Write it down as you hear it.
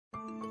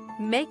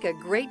Make a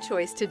great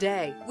choice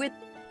today with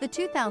the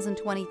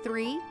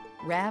 2023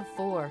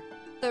 RAV4.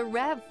 The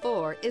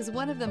RAV4 is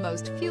one of the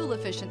most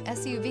fuel-efficient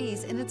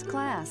SUVs in its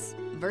class.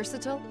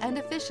 Versatile and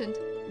efficient,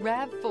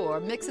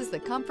 RAV4 mixes the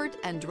comfort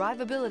and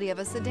drivability of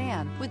a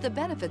sedan with the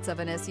benefits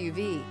of an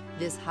SUV.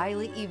 This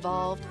highly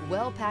evolved,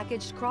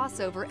 well-packaged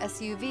crossover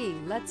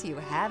SUV lets you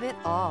have it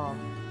all.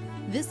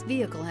 This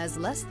vehicle has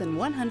less than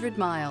 100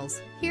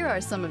 miles. Here are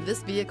some of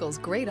this vehicle's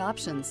great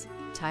options: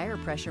 tire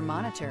pressure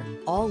monitor,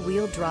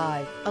 all-wheel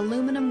drive,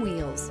 aluminum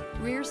wheels,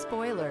 rear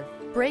spoiler,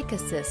 brake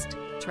assist,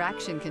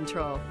 traction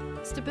control,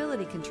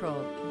 stability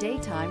control,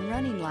 daytime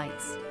running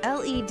lights,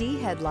 LED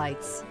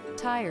headlights,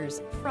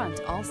 tires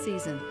front all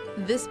season.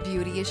 This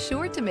beauty is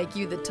sure to make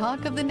you the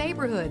talk of the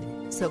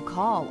neighborhood. So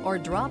call or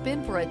drop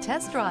in for a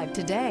test drive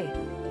today.